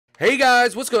Hey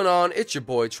guys, what's going on? It's your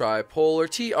boy Tripolar,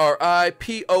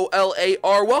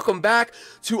 Tripolar. Welcome back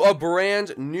to a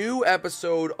brand new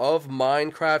episode of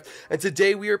Minecraft. And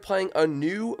today we are playing a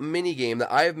new mini game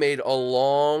that I have made a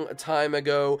long time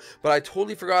ago, but I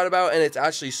totally forgot about, and it's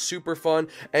actually super fun.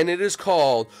 And it is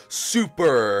called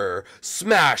Super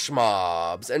Smash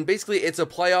Mobs. And basically, it's a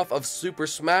playoff of Super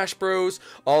Smash Bros.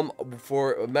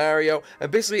 For Mario.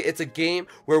 And basically, it's a game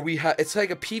where it's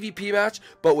like a PvP match,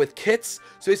 but with kits.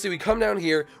 So basically, we come down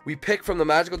here, we pick from the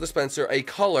magical dispenser a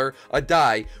color, a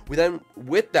die. We then,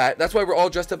 with that's why we're all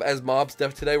dressed up as mobs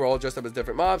today. We're all dressed up as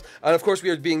different mobs. And of course, we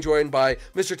are being joined by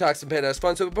Mr. Tax and Panda Has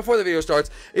Fun. So before the video starts,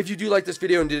 if you do like this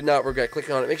video and did not regret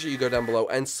clicking on it, make sure you go down below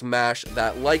and smash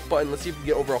that like button. Let's see if we can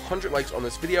get over 100 likes on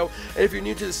this video. And if you're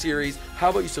new to the series, how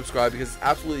about you subscribe, because it's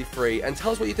absolutely free. And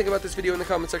tell us what you think about this video in the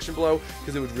comment section below,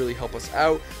 because it would really help us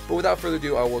out. But without further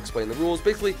ado, I will explain the rules.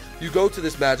 Basically, you go to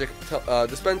this magic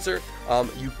dispenser.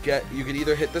 You can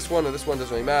either hit this one or this one,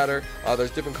 doesn't really matter.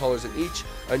 There's different colors in each,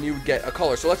 and you get a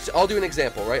color. So I'll do an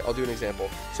example, right? I'll do an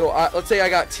example. So let's say I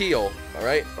got teal, all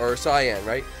right, or cyan,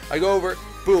 right? I go over,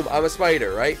 boom, I'm a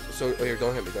spider, right? So here,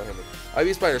 don't hit me. I'd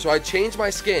be a spider. So I change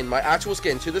my skin, my actual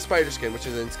skin, to the spider skin, which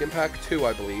is in skin pack 2,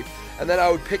 I believe. And then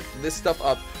I would pick this stuff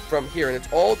up from here, and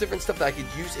it's all different stuff that I could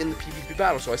use in the PvP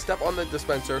battle. So I step on the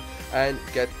dispenser and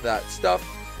get that stuff.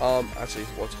 Actually,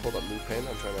 let's hold up move pane.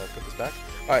 I'm trying to put this back.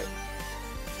 All right.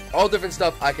 All different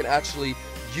stuff I can actually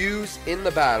use in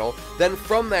the battle. Then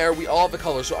from there, we all have the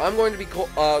colors. So I'm going to be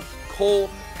coal,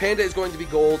 Panda is going to be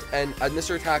gold, and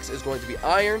Mr. Tax is going to be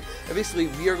iron. And basically,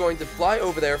 we are going to fly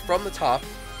over there from the top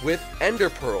with ender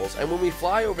pearls. And when we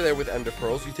fly over there with ender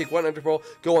pearls, you take one ender pearl,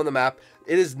 go on the map.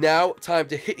 It is now time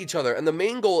to hit each other, and the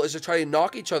main goal is to try to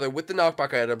knock each other with the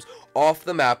knockback items off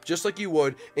the map, just like you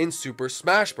would in Super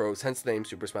Smash Bros, hence the name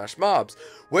Super Smash Mobs.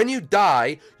 When you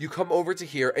die, you come over to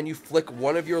here and you flick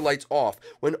one of your lights off.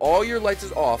 When all your lights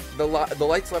is off, the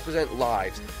lights represent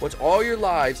lives. Once all your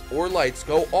lives or lights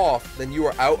go off, then you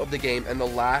are out of the game, and the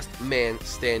last man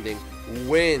standing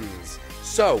wins.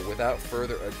 So, without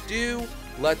further ado,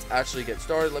 let's actually get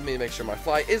started. Let me make sure my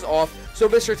fly is off. So,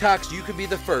 Mr. Tax, you could be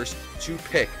the first to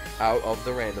pick out of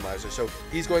the randomizer. So,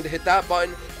 he's going to hit that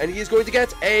button, and he's going to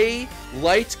get a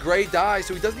light gray die.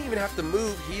 So, he doesn't even have to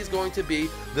move. He's going to be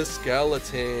the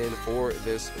skeleton for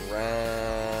this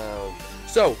round.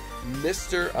 So,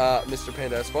 Mr.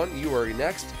 Panda Has Fun, you are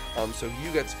next. So,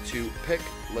 you get to pick.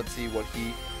 Let's see what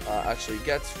he actually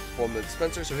gets from the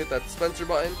dispenser. So, hit that dispenser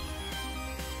button.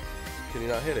 Can he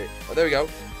not hit it? Oh, there we go.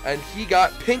 And he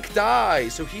got pink dye,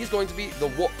 so he's going to be the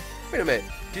wolf. Wait a minute.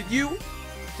 Did you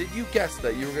guess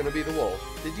that you were going to be the wolf?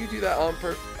 Did you do that on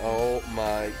purpose? Oh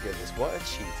my goodness, what a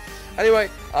cheat. Anyway,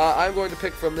 I'm going to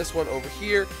pick from this one over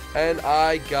here, and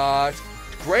I got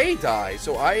gray dye,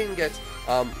 so I didn't get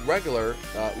regular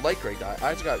light gray dye.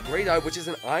 I actually got gray dye, which is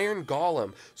an iron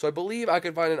golem. So I believe I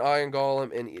could find an iron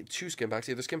golem in 2 skin packs,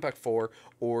 either skin pack 4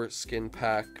 or skin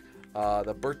pack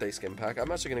the birthday skin pack. I'm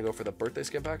actually going to go for the birthday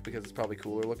skin pack because it's probably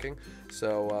cooler looking.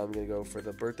 So I'm going to go for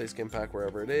the birthday skin pack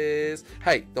wherever it is.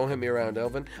 Hey, don't hit me around,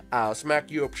 Elvin. I'll smack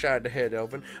you upside the head,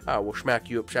 Elvin. I will smack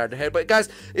you upside the head. But guys,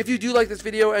 if you do like this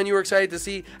video and you are excited to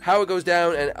see how it goes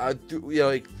down, and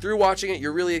through watching it,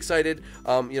 you're really excited,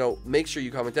 make sure you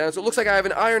comment down. So it looks like I have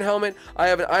an iron helmet. I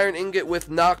have an iron ingot with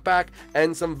knockback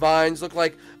and some vines. Look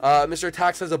like Mr.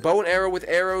 Tax has a bow and arrow with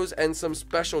arrows and some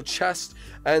special chest.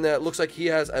 And it looks like he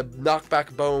has a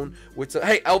knockback bone with some,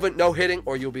 hey, Elvin, no hitting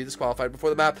or you'll be disqualified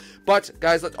before the map. But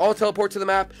guys, let's all teleport to the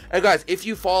map. And guys, if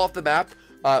you fall off the map,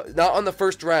 not on the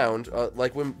first round,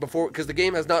 because the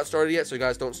game has not started yet, so you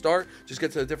guys don't start, just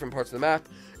get to the different parts of the map.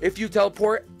 If you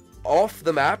teleport off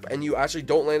the map and you actually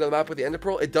don't land on the map with the ender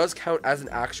pearl, it does count as an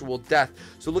actual death.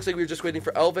 So it looks like we were just waiting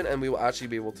for Elvin, and we will actually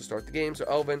be able to start the game. So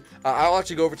Elvin, I'll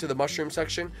actually go over to the mushroom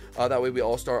section, that way we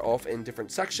all start off in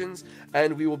different sections,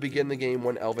 and we will begin the game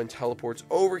when Elvin teleports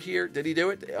over here. Did he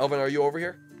do it? Elvin, are you over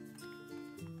here?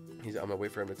 I'm gonna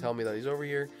wait for him to tell me that he's over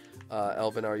here.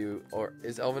 Elvin,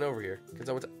 is Elvin over here? Can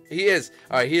someone he is.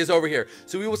 All right, he is over here.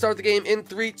 So we will start the game in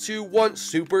 3, 2, 1.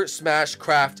 Super Smash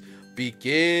Craft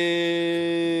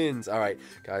begins. All right,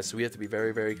 guys, so we have to be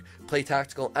very, very play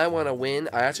tactical. I want to win.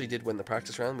 I actually did win the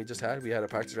practice round we had a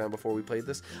practice round before we played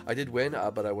this. I did win,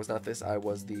 but I was not this. I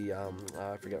was the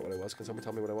I forget what I was. Can someone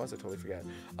tell me what I was? I totally forget.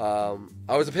 I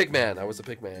was a pig man,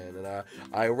 and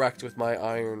I wrecked with my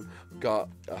iron. I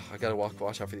gotta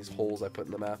watch out for these holes I put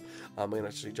in the map. I'm gonna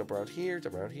actually jump around here,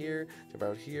 jump around here.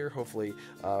 Hopefully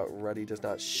Freddy does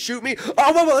not shoot me.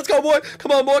 Oh, let's go, boy.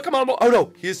 Come on, boy. Oh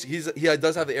no, he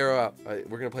does have the arrow out.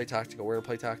 We're gonna play tactical.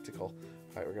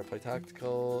 Alright, we're gonna play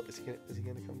tactical. Is he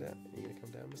gonna come down? Are you gonna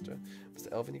come down, Mr.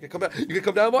 Elvin? You can come down. You can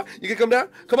come down, boy. You can come down.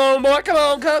 Come on, boy. Come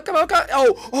on. Come on.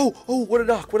 Oh, what a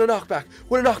knock. What a knockback.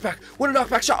 What a knockback. What a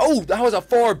knockback shot. Oh, that was a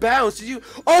far bounce. Did you?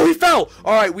 Oh, he fell.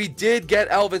 Alright, we did get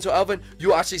Elvin. So Elvin,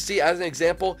 you actually see as an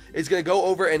example, is gonna go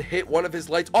over and hit one of his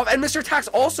lights off. And Mr. Tax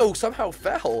also somehow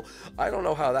fell. I don't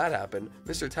know how that happened.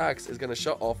 Mr. Tax is gonna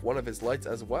shut off one of his lights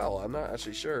as well. I'm not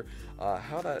actually sure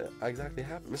how that exactly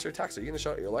happened. Mr. Tax, are you gonna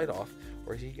shut your light off?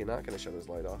 Or is he not going to shut his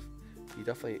light off? He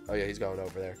definitely... Oh, yeah, he's going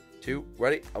over there. 2,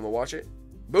 ready? I'm going to watch it.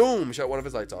 Boom! Shut one of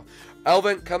his lights off.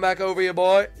 Elvin, come back over here,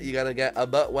 boy. You got to get a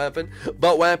butt weapon.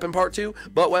 Butt weapon part 2.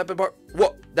 Butt weapon part...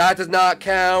 What? That does not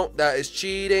count. That is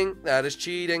cheating. That is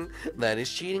cheating. That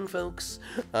is cheating, folks.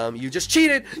 You just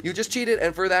cheated. You just cheated.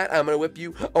 And for that, I'm going to whip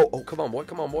you. Oh, come on, boy.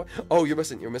 Come on, boy. Oh, you're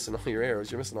missing all your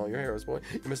arrows. You're missing all your arrows, boy.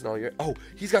 You're missing all your... Oh,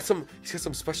 he's got some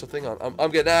special thing on.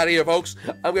 I'm getting out of here, folks.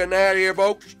 I'm getting out of here,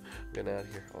 folks. Getting out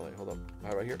of here. All right, hold on.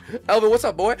 All right here. Elvin, what's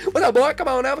up, boy? What's up, boy? Come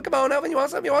on, Elvin. Come on, Elvin. You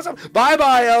want some? You want some?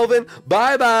 Bye-bye, Elvin.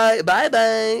 Bye-bye.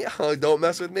 Bye-bye. Oh, don't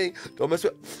mess with me. Don't mess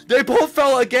with... They both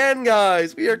fell again,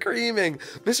 guys. We are creaming.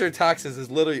 Mr. Tax is his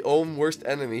literally own worst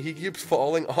enemy. He keeps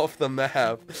falling off the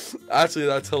map. Actually,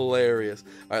 that's hilarious.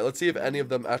 All right, let's see if any of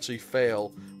them actually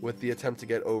fail with the attempt to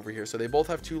get over here. So they both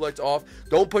have 2 lights off.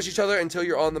 Don't push each other until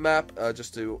you're on the map,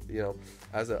 just to, you know,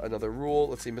 as another rule.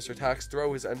 Let's see, Mr. Tax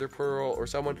throw his ender pearl, or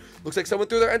someone, looks like someone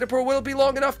threw their ender pearl. Will it be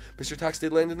long enough? Mr. Tax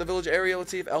did land in the village area.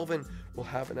 Let's see if Elvin will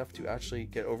have enough to actually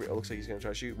get over. It looks like he's gonna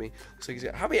try to shoot me. Looks like he's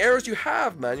gonna... How many arrows do you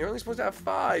have, man? You're only supposed to have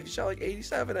 5. You shot like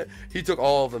 87. He took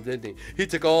all of them, didn't he? He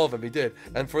took all of them. He did.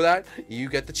 And for that, you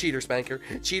get the cheater spanker.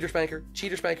 Cheater spanker.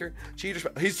 Cheater spanker. Cheater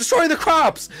spanker. He's destroying the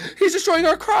crops. He's destroying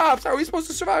our crops. How are we supposed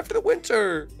to survive for the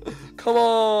winter? Come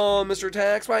on, Mr.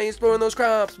 Tax. Why are you destroying those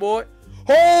crops, boy?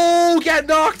 Oh, get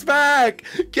knocked back!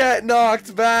 Get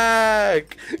knocked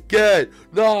back! Get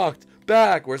knocked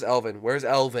back! Where's Elvin? Where's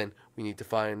Elvin? We need to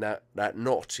find that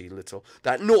naughty little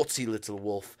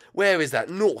wolf. Where is that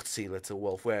naughty little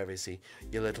wolf? Where is he?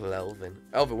 You little Elvin.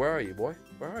 Elvin, where are you, boy?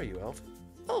 Where are you, Elvin?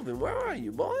 Elvin, where are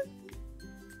you, boy?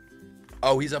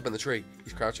 Oh, he's up in the tree.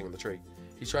 He's crouching in the tree.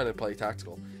 He's trying to play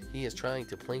tactical. He is trying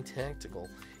to play tactical.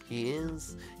 He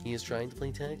is trying to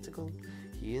play tactical.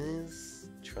 He is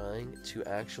trying to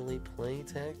actually play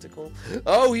tactical.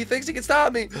 Oh, he thinks he can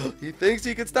stop me. He thinks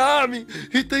he can stop me.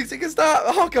 He thinks he can stop.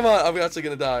 Oh, come on. I'm actually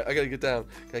gonna die. I gotta get down.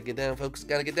 Gotta get down, folks.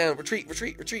 Gotta get down. Retreat,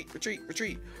 retreat, retreat, retreat,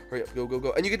 retreat. Hurry up. Go, go,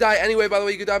 go. And you can die anyway, by the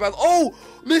way. You can die by... Oh,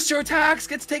 Mr. Tax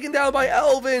gets taken down by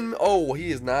Elvin. Oh,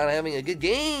 he is not having a good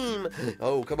game.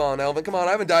 Oh, come on, Elvin. Come on.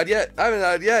 I haven't died yet. I haven't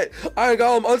died yet. Iron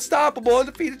Golem, unstoppable,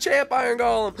 undefeated champ, Iron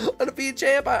Golem. Undefeated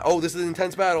champ. Oh, this is an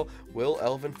intense battle. Will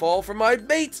Elvin fall for my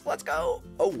bait? Let's go.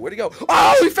 Oh, where'd he go?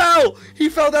 Oh, he fell. He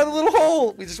fell down a little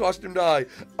hole. We just watched him die.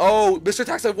 Oh, Mr.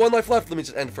 Tax, I have 1 life left. Let me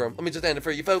just end it for him. Let me just end it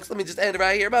for you, folks. Let me just end it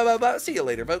right here. Bye, bye, bye. See you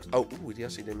later, folks. Oh, ooh, he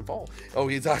actually didn't fall. Oh,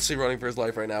 he's actually running for his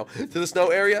life right now. To the snow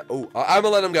area. Oh, I'm gonna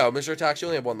let him go. Mr. Tax, you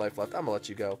only have 1 life left. I'm gonna let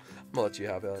you go. I'm gonna let you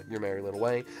have your merry little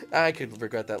way. I could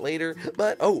regret that later.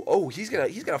 But, oh, he's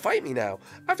gonna fight me now.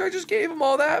 After I just gave him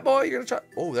all that, boy, you're gonna try.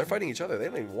 Oh, they're fighting each other. They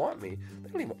don't even want me. They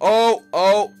don't even...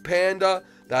 Oh, Panda.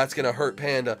 That's gonna hurt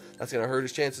Panda. That's gonna hurt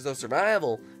his chances of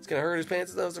survival. It's gonna hurt his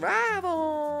chances of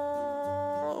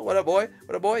survival. What up, boy?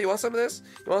 What up, boy? You want some of this?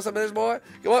 You want some of this, boy?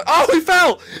 You want... Oh, he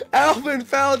fell! Elvin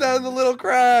fell down the little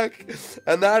crack.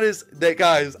 And that is...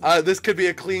 guys, this could be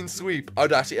a clean sweep. Oh,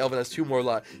 actually, Elvin has 2 more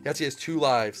lives. He actually has 2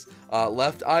 lives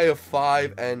left. I have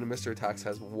 5, and Mr. Tax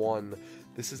has 1.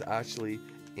 This is actually...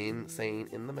 insane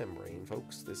in the membrane,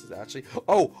 folks. This is actually...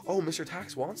 Oh, Mr.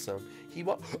 Tax wants some.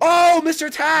 Oh,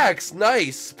 Mr. Tax!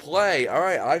 Nice play. All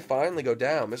right, I finally go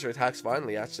down. Mr. Tax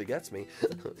finally actually gets me.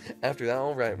 After that,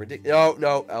 all right, ridiculous.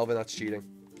 No, Elvin, that's cheating.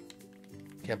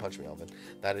 Can't punch me, Elvin.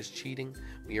 That is cheating.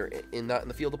 We are not in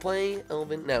the field of play,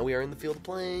 Elvin. Now we are in the field of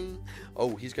play.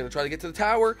 Oh, he's going to try to get to the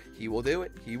tower. He will do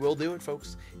it. He will do it,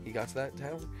 folks. He got to that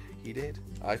tower. He did.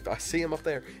 I see him up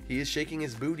there. He is shaking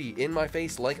his booty in my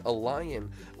face like a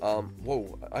lion.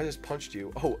 Whoa, I just punched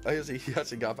you. Oh, he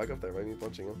actually got back up there by me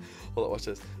punching him. Hold on, watch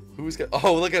this. Who's got...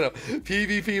 Oh, look at him.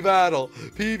 PvP battle.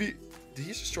 Did he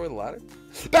just destroy the ladder?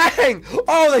 Bang!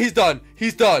 Oh, he's done.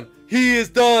 He's done. He is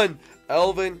done.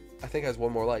 Elvin, I think, has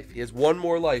 1 more life. He has 1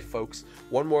 more life, folks.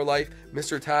 1 more life.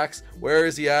 Mr. Tax, where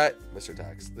is he at? Mr.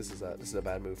 Tax. This is a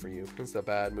bad move for you. This is a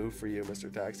bad move for you,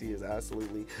 Mr. Tax. He is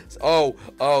absolutely...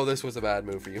 Oh, this was a bad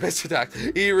move for you, Mr. Tax.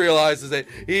 He realizes it.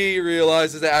 He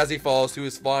realizes it as he falls to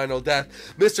his final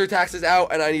death. Mr. Tax is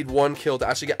out, and I need 1 kill to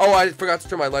actually get... Oh, I forgot to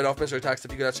turn my light off, Mr. Tax.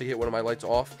 If you could actually hit one of my lights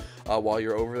off while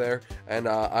you're over there. And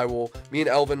me and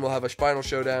Elvin will have a final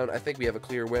showdown. I think we have a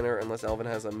clear winner, unless Elvin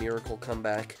has a miracle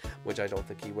comeback, which I don't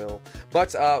think he will.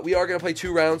 But we are going to play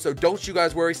 2 rounds, so don't you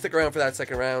guys worry. Stick around for that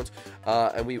second round,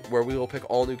 and we will pick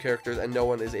all new characters, and no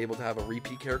one is able to have a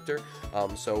repeat character.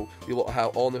 So we will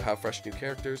have fresh new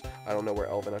characters. I don't know where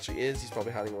Elvin actually is. He's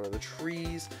probably hiding in one of the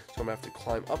trees, so I'm going to have to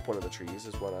climb up one of the trees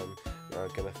is what I'm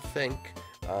going to think.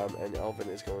 And Elvin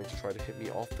is going to try to hit me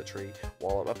off the tree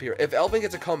while I'm up here. If Elvin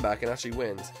gets a comeback and actually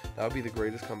wins, that would be the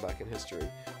greatest comeback in history.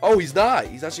 Oh, he's not.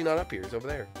 He's actually not up here. He's over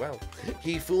there. Well,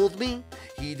 he fooled me.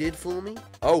 He did fool me.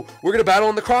 Oh, we're going to battle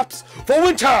in the crops for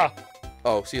winter.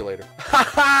 Oh, see you later.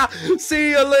 See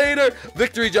you later.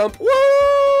 Victory jump. Woo!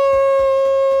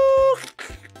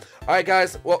 All right,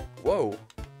 guys. Well, whoa.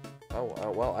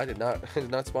 Oh, well, I did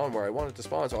not spawn where I wanted to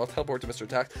spawn, so I'll teleport to Mr.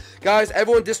 Tax. Guys,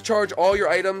 everyone discharge all your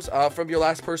items from your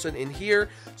last person in here.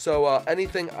 So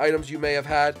items you may have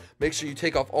had, make sure you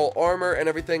take off all armor and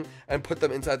everything and put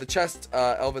them inside the chest.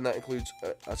 Elvin, that includes,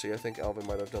 actually, I think Elvin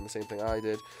might have done the same thing I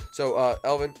did. So,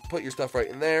 Elvin, put your stuff right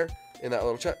in there, in that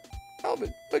little chest.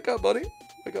 Elvin, wake up, buddy.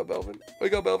 Wake up, Elvin.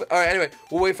 Wake up, Elvin. All right, anyway,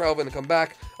 we'll wait for Elvin to come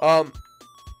back.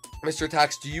 Mr.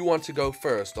 Tax, do you want to go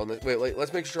first on this? Wait,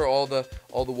 let's make sure all the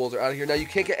wolves are out of here. Now, you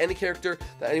can't get any character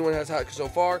that anyone has had so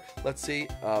far. Let's see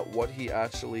what he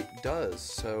actually does.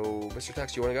 So, Mr.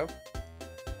 Tax, do you want to go?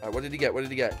 All right, what did he get? What did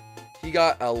he get? He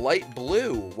got a light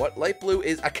blue. What light blue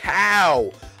is? A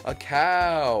cow. A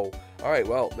cow. All right,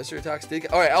 well, Mr. Tax did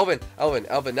get... All right, Elvin,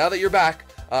 now that you're back,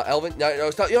 Elvin, no,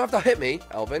 stop. You don't have to hit me,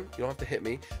 Elvin. You don't have to hit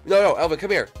me. No, Elvin,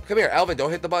 come here. Come here, Elvin, don't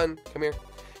hit the button. Come here.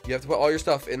 You have to put all your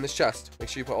stuff in this chest. Make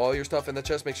sure you put all your stuff in the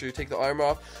chest. Make sure you take the armor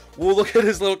off. Whoa, look at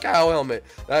his little cow helmet.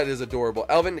 That is adorable.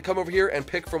 Elvin, come over here and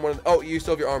pick from one of the... Oh, you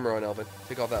still have your armor on, Elvin.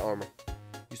 Take off that armor.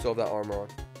 You still have that armor on.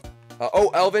 Oh,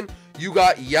 Elvin, you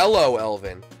got yellow,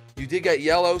 Elvin. You did get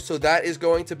yellow, so that is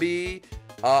going to be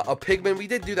a pigman. We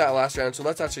did do that last round, so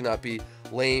let's actually not be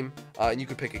lame. And you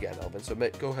can pick again, Elvin. So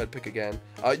go ahead, pick again.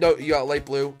 No, you got light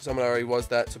blue. Someone already was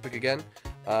that, so pick again.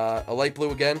 A light blue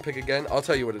again, pick again. I'll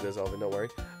tell you what it is, Elvin, don't worry.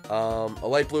 A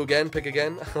light blue again, pick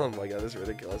again. Oh my god, this is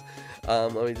ridiculous.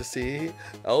 Let me just see.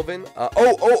 Elvin.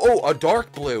 A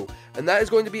dark blue. And that is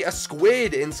going to be a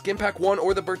squid in Skin Pack 1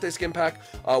 or the Birthday Skin Pack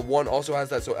 1 also has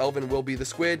that. So Elvin will be the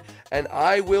squid. And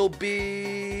I will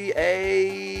be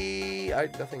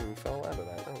nothing fell out of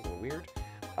that. That was a little weird.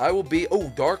 I will be,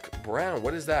 dark brown.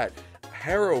 What is that?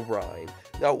 Herobrine.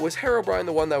 Now, was Herobrine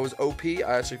the one that was OP? I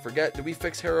actually forget. Did we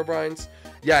fix Herobrines?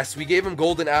 Yes, we gave him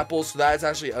golden apples, so that is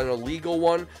actually an illegal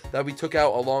one that we took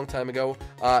out a long time ago.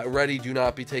 Ready, do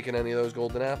not be taking any of those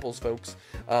golden apples, folks.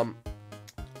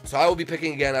 So I will be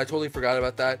picking again. I totally forgot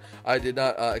about that. I did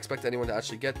not expect anyone to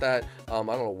actually get that. I don't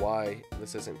know why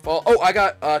this isn't fall. Oh, I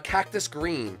got Cactus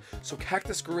Green. So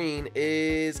Cactus Green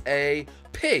is a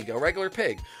pig, a regular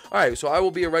pig. All right, so I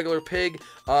will be a regular pig,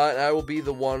 and I will be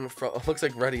the one from... Looks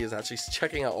like Freddy is actually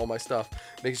checking out all my stuff,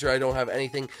 making sure I don't have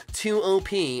anything too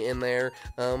OP in there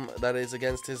that is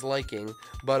against his liking.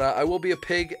 But I will be a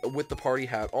pig with the party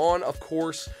hat on, of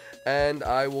course, and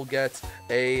I will get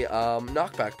a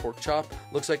knockback pork chop.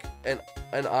 Looks like an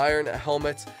iron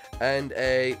helmet and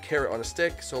a carrot on a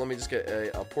stick. So let me just get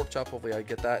a pork chop. Hopefully I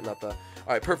get that, not the...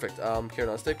 All right, perfect. Carrot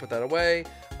on a stick, put that away.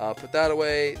 Put that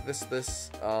away. This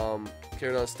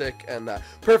carrot on a stick, and that.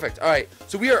 Perfect. All right.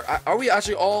 So are we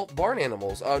actually all barn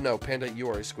animals? Oh no, Panda, you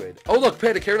are a squid. Oh look,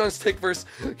 Panda, carrot on a stick versus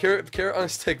carrot on a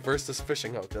stick versus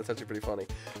fishing hook. That's actually pretty funny.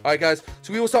 All right, guys.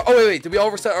 So we will start. Oh wait. Did we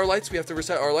all reset our lights? We have to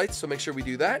reset our lights. So make sure we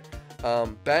do that.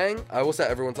 Bang. I will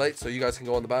set everyone's lights so you guys can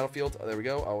go on the battlefield. There we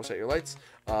go. I will set your lights.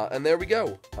 And there we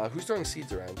go. Who's throwing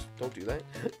seeds around? Don't do that.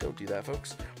 Don't do that,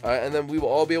 folks. And then we will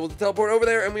all be able to teleport over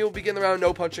there, and we will begin the round.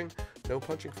 No punching. No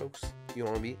punching, folks. You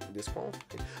don't want to be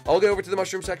disqualified. I'll get over to the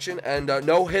mushroom section, and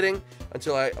no hitting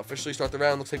until I officially start the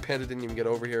round. Looks like Panda didn't even get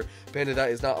over here. Panda,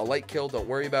 that is not a light kill. Don't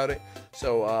worry about it.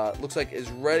 So, looks like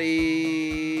is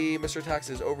ready. Mr. Tax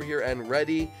is over here and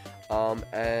ready.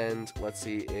 And let's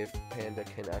see if Panda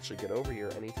can actually get over here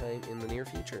anytime in the near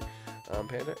future.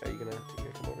 Panda, are you gonna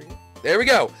come over here? There we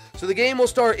go. So the game will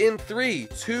start in 3,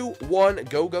 2, 1,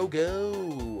 go, go,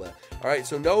 go. All right,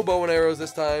 so no bow and arrows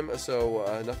this time, so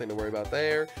nothing to worry about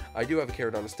there. I do have a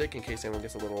carrot on a stick in case anyone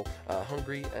gets a little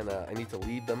hungry and I need to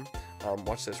lead them.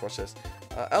 Watch this, watch this.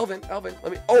 Elvin, let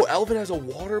me... Oh, Elvin has a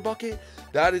water bucket?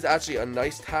 That is actually a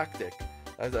nice tactic.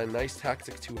 That is a nice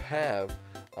tactic to have.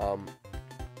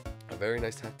 very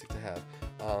nice tactic to have.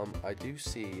 I do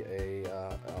see a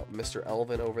Mr.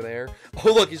 Elvin over there.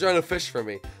 Oh, look, he's trying to fish for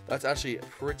me. That's actually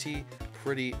pretty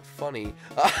funny.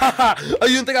 Oh,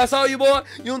 you didn't think I saw you, boy?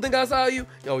 You don't think I saw you?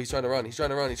 Yo, he's trying to run. He's trying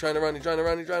to run. He's trying to run. He's trying to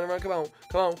run. He's trying to run. Come on.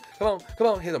 Come on. Come on. Come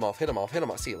on. Hit him off. Hit him off. Hit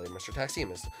him off. See you later, Mr. Tax. See you,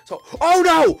 Mr. So, oh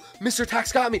no! Mr.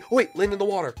 Tax got me. Oh, wait, land in the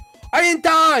water. I didn't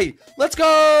die. Let's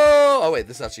go. Oh wait,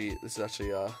 this is actually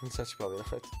probably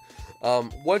not. All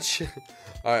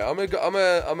right, I'm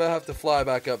gonna have to fly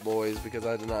back up, boys, because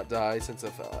I did not die since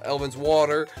of Elvin's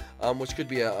water, which could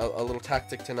be a little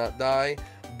tactic to not die.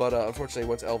 But unfortunately,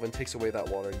 once Elvin takes away that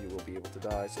water, you will be able to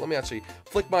die. So let me actually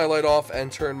flick my light off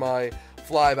and turn my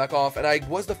fly back off. And I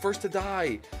was the first to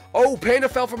die. Oh, Panda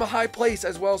fell from a high place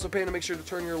as well. So Panda, make sure to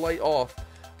turn your light off.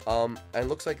 And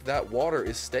looks like that water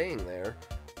is staying there.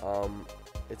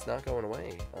 It's not going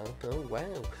away. Oh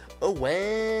wow. Oh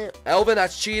wow. Elvin,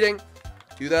 that's cheating.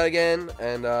 Do that again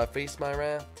and face my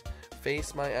raft.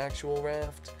 Face my actual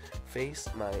raft. Face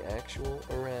my actual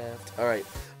raft. All right.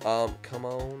 Come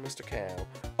on, Mr. Cow.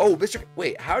 Oh,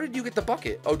 wait, how did you get the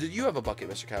bucket? Oh, did you have a bucket,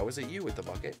 Mr. Cow? Was it you with the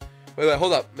bucket? Wait,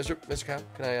 hold up, Mr. Cow.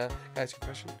 Can I ask you a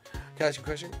question? Can I ask you a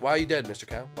question? Why are you dead, Mr.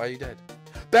 Cow? Why are you dead?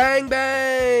 Bang,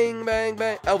 bang, bang,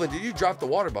 bang. Elvin, did you drop the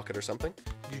water bucket or something?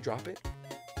 Did you drop it?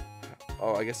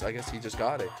 Oh, I guess he just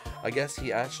got it. I guess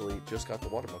he actually just got the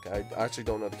water bucket. I actually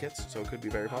don't know the kits, so it could be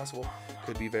very possible.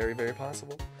 Could be very, very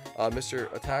possible.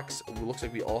 Mr. Attacks, looks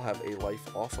like we all have a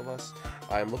life off of us.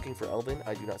 I am looking for Elvin.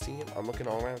 I do not see him. I'm looking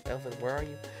all around. Elvin, where are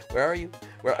you? Where are you?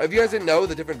 If you guys didn't know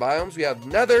the different biomes, we have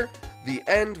Nether, the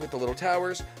End with the little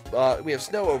towers. We have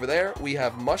snow over there. We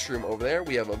have mushroom over there.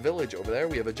 We have a village over there.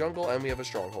 We have a jungle, and we have a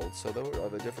stronghold. So those are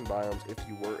the different biomes, if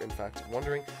you were, in fact,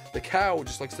 wondering. The cow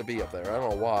just likes to be up there. I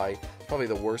don't know why. It's probably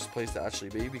the worst place to actually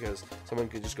be, because someone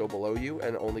can just go below you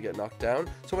and only get knocked down.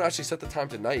 Someone actually set the time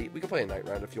to night. We can play a night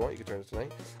round if you want. You can turn it to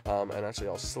night. And actually,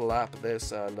 I'll slap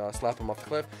this and slap him off the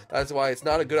cliff. That's why it's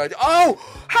not a good idea. Oh!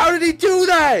 How did he do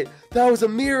that? That was a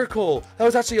miracle. That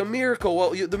was actually a miracle.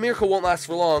 Well, the miracle won't last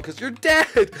for long, because you're dead.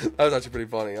 That was actually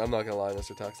pretty funny. I'm not gonna lie,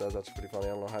 Mr. Tax. That was actually pretty funny. I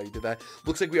don't know how you did that.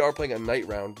 Looks like we are playing a night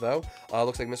round, though.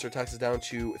 Looks like Mr. Tax is down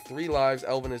to 3 lives.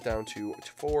 Elvin is down to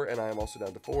 4, and I am also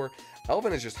down to 4.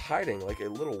 Elvin is just hiding like a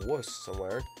little wuss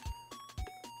somewhere.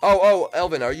 Oh,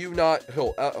 Elvin, are you not?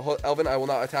 Elvin, I will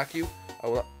not attack you. I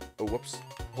will not. Oh, whoops.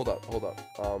 Hold up.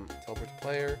 Teleport to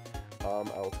player. I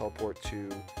will teleport to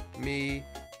me.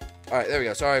 All right, there we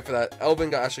go. Sorry for that.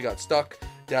 Elvin actually got stuck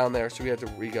down there, so we had to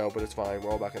re-go, but it's fine. We're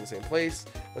all back in the same place.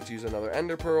 Let's use another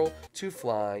ender pearl to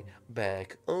fly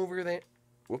back over there.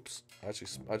 Whoops. I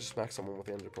just smacked someone with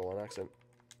the ender pearl on accident.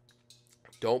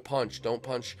 Don't punch.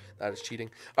 That is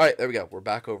cheating. All right, there we go. We're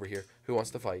back over here. Who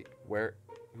wants to fight? Who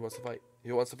wants to fight?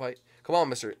 Who wants to fight? Come on,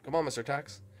 Mr.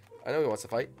 Tax. I know he wants to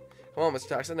fight. Come on, Mr.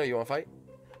 Tax. I know you want to fight.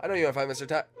 I know you want to fight, Mr.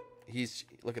 Tax.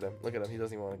 Look at him. He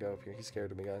doesn't even want to go up here. He's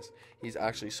scared of me, guys. He's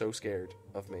actually so scared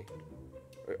of me.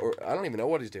 Or I don't even know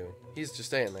what he's doing. He's just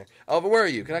staying there. Elvin, where are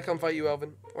you? Can I come fight you,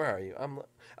 Elvin? Where are you?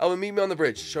 Elvin, meet me on the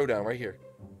bridge. Showdown right here.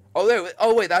 Oh, there.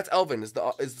 Oh, wait, that's Elvin. Is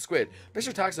the squid.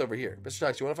 Mr. Tax is over here. Mr.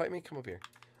 Tax, you want to fight me? Come up here.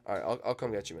 All right, I'll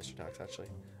come get you, Mr. Tax. Actually,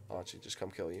 I'll actually just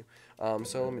come kill you.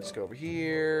 So let me just go over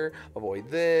here. Avoid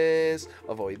this.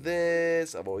 Avoid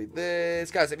this. Avoid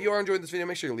this. Guys, if you are enjoying this video,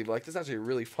 make sure you leave a like. This is actually a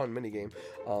really fun mini game.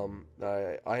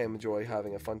 I enjoy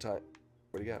having a fun time.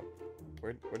 Where'd he go?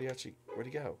 Where'd he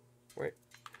go?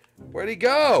 Where'd he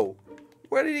go?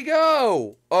 Where did he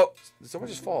go? Oh, did someone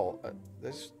just fall?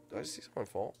 Did I just see someone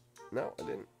fall? No, I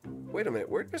didn't. Wait a minute.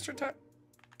 Where'd Mr. Tax?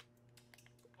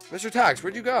 Mr. Tax,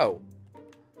 where'd you go?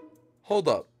 Hold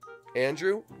up.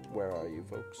 Andrew, where are you,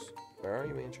 folks? Where are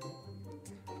you, Andrew?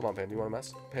 Come on, Panda, you want to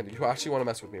mess? Panda, you actually want to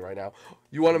mess with me right now.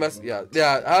 You want to mess? Yeah.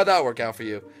 How'd that work out for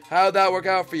you? How'd that work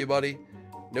out for you, buddy?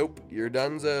 Nope. You're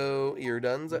donezo. You're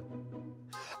donezo.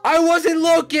 I wasn't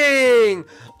looking!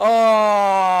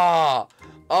 Oh,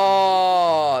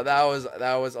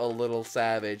 that was a little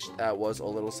savage. That was a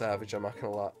little savage. I'm not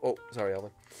gonna lie. Oh, sorry, Elvin.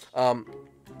 I'm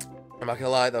not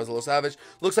gonna lie, that was a little savage.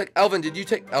 Looks like Elvin, you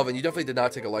definitely did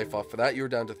not take a life off for that. You were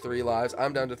down to 3 lives.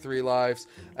 I'm down to 3 lives.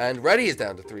 And Reddy is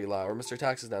down to 3 lives. Or Mr.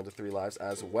 Tax is down to 3 lives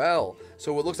as well.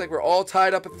 So it looks like we're all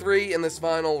tied up at 3 in this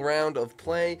final round of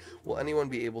play. Will anyone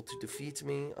be able to defeat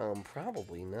me?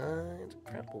 Probably not.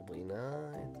 Probably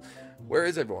not. Where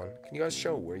is everyone? Can you guys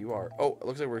show where you are? Oh, it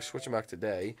looks like we're switching back to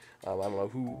day. I don't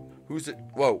know who's it.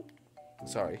 Whoa.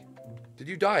 Sorry. Did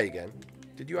you die again?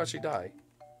 Did you actually die?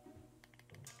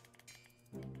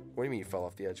 What do you mean you fell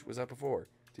off the edge? Was that before?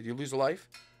 Did you lose a life?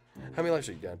 How many lives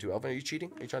are you down to, Elvin? Are you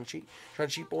cheating? Are you trying to cheat? Trying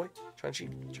to cheat, boy? Trying to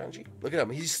cheat? Trying to cheat? Look at him.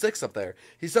 He sticks up there.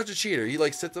 He's such a cheater. He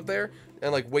like sits up there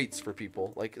and like waits for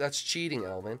people. Like that's cheating,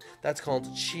 Elvin. That's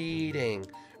called cheating.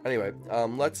 Anyway,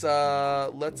 let's where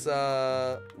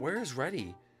is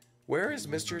Reddy? Where is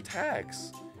Mr.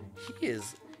 Tax? He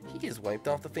is wiped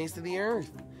off the face of the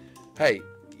earth. Hey,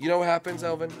 you know what happens,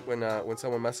 Elvin, when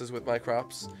someone messes with my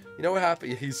crops? You know what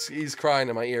happens? He's crying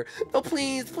in my ear. Oh,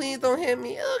 please don't hit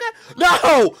me. Oh, God.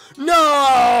 No!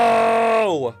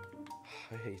 No!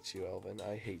 I hate you, Elvin.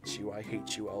 I hate you,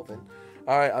 Elvin.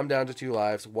 Alright, I'm down to 2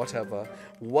 lives. Whatever,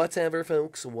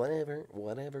 folks.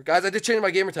 Whatever. Guys, I did change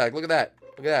my gamer tag. Look at that.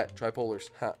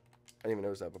 Tripolars. Ha. I didn't even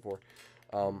notice that before.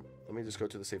 Let me just go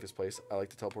to the safest place. I like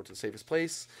to teleport to the safest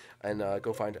place and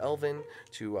go find Elvin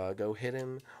to go hit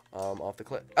him off the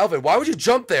cliff. Elvin, why would you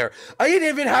jump there? I didn't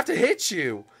even have to hit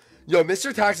you. Yo,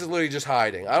 Mr. Tax is literally just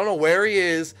hiding. I don't know where he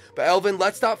is, but Elvin,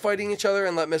 let's stop fighting each other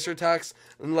and letting Mr.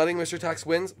 Tax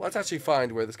wins. Let's actually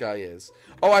find where this guy is.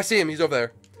 Oh, I see him. He's over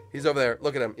there.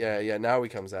 Look at him. Yeah. Now he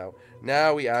comes out.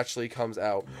 Now he actually comes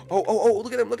out. Oh,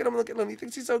 look at him. He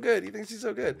thinks he's so good.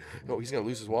 No, he's going to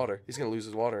lose his water. He's going to lose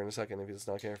his water in a second if he's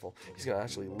not careful. He's going to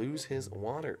actually lose his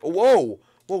water. Oh,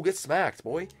 whoa, get smacked,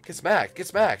 boy. Get smacked.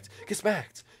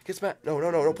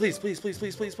 No, please.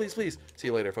 See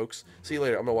you later, folks. I'm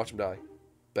going to watch him die.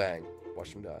 Bang.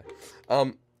 Watch him die.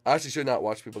 I actually should not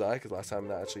watch people die because last time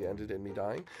that actually ended in me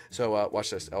dying. So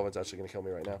watch this. Elvin's actually going to kill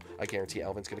me right now. I guarantee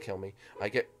Elvin's going to kill me.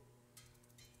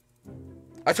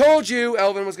 I told you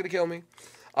Elvin was going to kill me.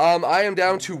 I am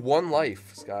down to 1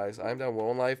 life, guys. I am down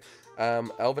 1 life.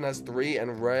 Elvin has 3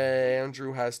 and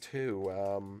Andrew has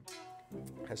 2.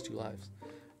 Has 2 lives.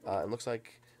 And looks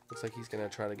like he's going to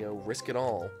try to go risk it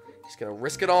all. He's going to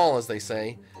risk it all, as they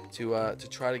say, to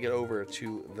try to get over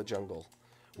to the jungle.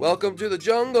 Welcome to the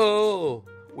jungle.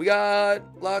 We got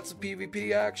lots of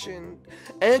PvP action.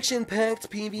 Action-packed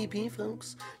PvP,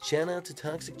 folks. Shout out to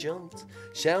Toxic Jolt.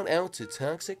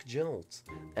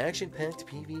 Action-packed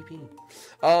PvP.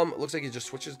 Looks like he just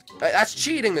switches. That's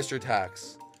cheating, Mr.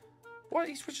 Tax. What?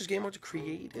 He switches game mode to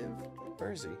creative.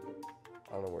 Where is he?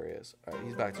 I don't know where he is. Alright,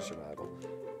 he's back to survival.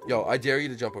 Yo, I dare you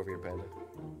to jump over here, Panda.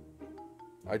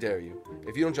 I dare you.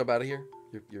 If you don't jump out of here,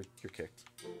 you're kicked.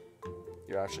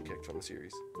 You're actually kicked from the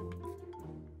series.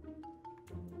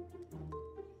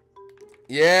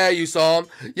 Yeah, you saw him.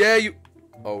 Yeah, you.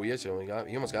 Oh, yes, he almost got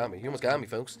me. He almost got me,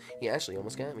 folks. He actually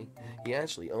almost got me.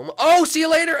 Oh, see you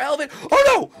later, Elvin. Oh,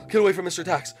 no. Get away from Mr.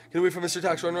 Tax. Run.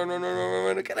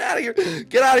 Get out of here.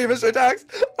 Mr. Tax.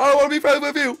 I don't want to be friends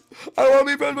with you.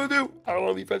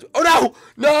 Oh,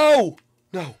 no.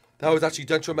 No. That was actually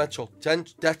detrimental.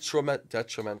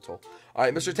 Detrimental. All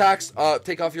right, Mr. Tax,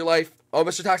 take off your life. Oh,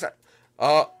 Mr. Tax.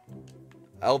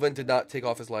 Elvin did not take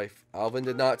off his life.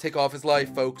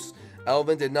 Folks.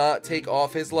 Elvin did not take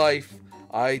off his life.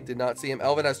 I did not see him.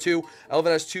 Elvin has 2.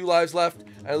 Elvin has 2 lives left.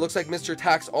 And it looks like Mr.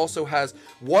 Tax also has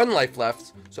 1 life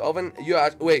left. So Elvin,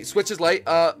 wait, switch his light.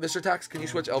 Mr. Tax, can you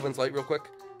switch Elvin's light real quick?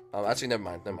 Actually, never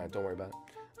mind. Don't worry about it.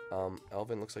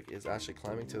 Elvin looks like is actually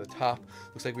climbing to the top.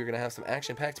 Looks like we're going to have some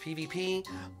action-packed PvP.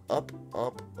 Up.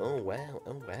 Oh, wow,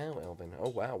 Elvin. Oh,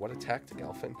 wow. What a tactic,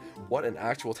 Elvin. What an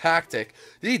actual tactic.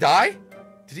 Did he die?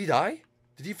 Did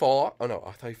he fall off? Oh, no.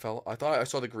 I thought he fell. I thought I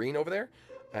saw the green over there.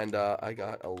 And I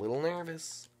got a little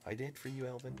nervous. I did for you,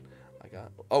 Elvin.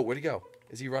 Oh, where'd he go?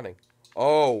 Is he running?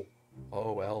 Oh,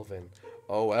 Elvin.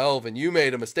 You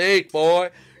made a mistake, boy.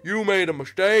 Yo,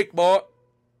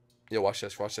 watch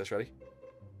this. Ready?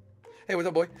 Hey, what's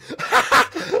up, boy?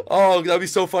 Oh, that'd be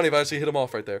so funny if I actually hit him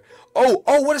off right there. Oh,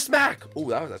 what a smack. Oh,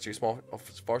 that was actually a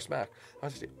far smack.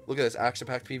 Look at this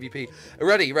action-packed PvP.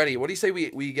 Ready. What do you say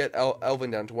we get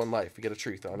Elvin down to 1 life? We get a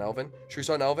truce on Elvin?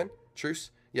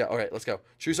 Truce? Yeah, alright, let's go.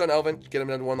 Truce on Elvin, get him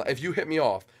down to 1 life. If you hit me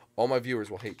off, all my viewers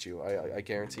will hate you. I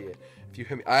guarantee it. If you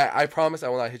hit me, I promise I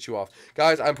will not hit you off.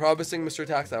 Guys, I'm promising Mr.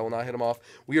 Tax I will not hit him off.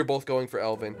 We are both going for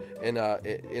Elvin in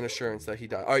assurance that he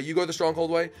died. Alright, you go the stronghold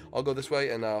way. I'll go this way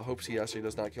and hopes he actually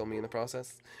does not kill me in the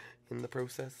process. Of I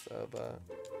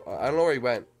don't know where he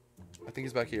went. I think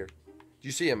he's back here. Do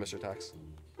you see him, Mr. Tax?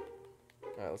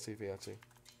 Alright, let's see if he actually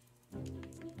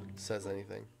says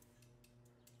anything.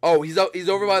 Oh, he's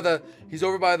over by the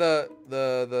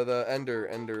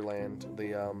Enderland.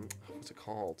 What's it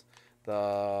called?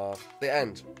 The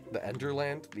end. The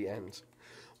Enderland? The end.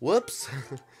 Whoops.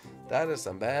 That is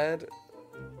some bad.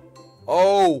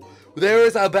 Oh, there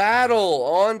is a battle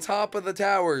on top of the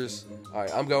towers. Alright,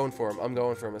 I'm going for him,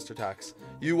 Mr. Tax.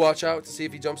 You watch out to see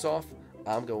if he jumps off.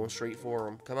 I'm going straight for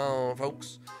him. Come on,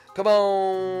 folks.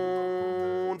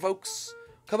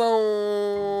 Come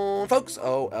on, folks.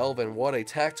 Oh, Elvin, what a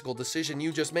tactical decision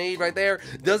you just made right there.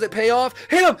 Does it pay off?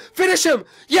 Hit him. Finish him.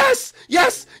 Yes.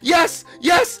 Yes. Yes.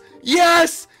 Yes.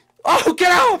 Yes. Oh,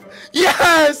 get out!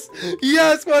 Yes!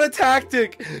 Yes, what a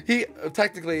tactic! He,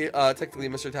 technically,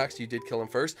 Mr. Tax, you did kill him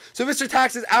first. So Mr.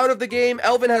 Tax is out of the game.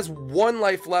 Elvin has 1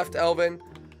 life left, Elvin.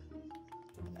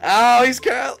 Oh, he's...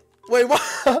 Wait, what?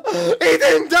 He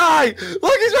didn't die!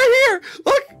 Look, he's right here!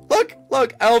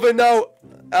 Look! Elvin, no!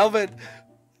 Elvin,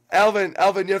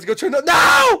 you have to go turn the...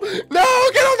 No! No!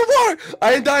 Get out of the water!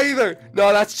 I didn't die either!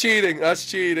 No, that's cheating. That's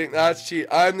cheating.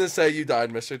 I'm gonna say you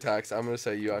died, Mr. Tax. I'm gonna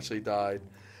say you actually died.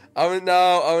 I'm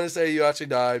gonna say you actually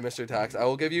died, Mr. Tax. I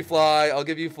will give you fly. I'll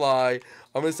give you fly.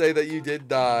 I'm gonna say that you did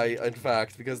die, in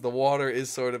fact, because the water is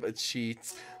sort of a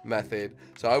cheat method.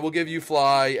 So I will give you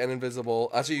fly and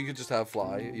invisible. Actually, you could just have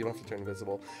fly. You don't have to turn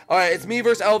invisible. All right, it's me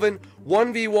versus Elvin.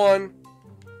 1v1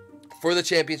 for the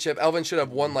championship. Elvin should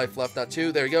have 1 life left, not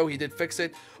 2. There you go. He did fix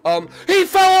it. He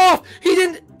fell off. He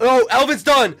didn't. Oh, Elvin's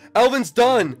done. Elvin's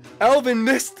done. Elvin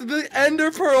missed the ender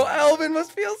pearl. Elvin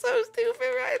must feel so stupid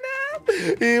right now.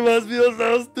 He must feel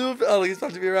so stupid. Oh, he's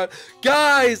about to be around.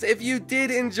 Guys, if you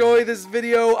did enjoy this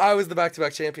video, I was the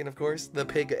back-to-back champion, of course, the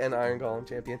pig and iron golem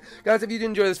champion. Guys, if you did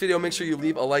enjoy this video, make sure you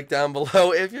leave a like down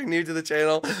below. If you're new to the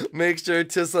channel, make sure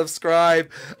to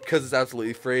subscribe because it's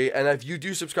absolutely free. And if you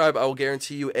do subscribe, I will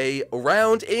guarantee you a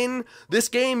round in this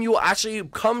game. You will actually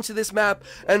come to this map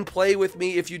and play with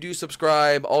me if you do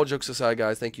subscribe. All jokes aside,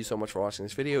 guys, thank you so much for watching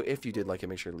this video. If you did like it,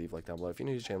 make sure to leave a like down below. If you're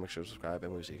new to the channel, make sure to subscribe,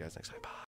 and we'll see you guys next time. Bye.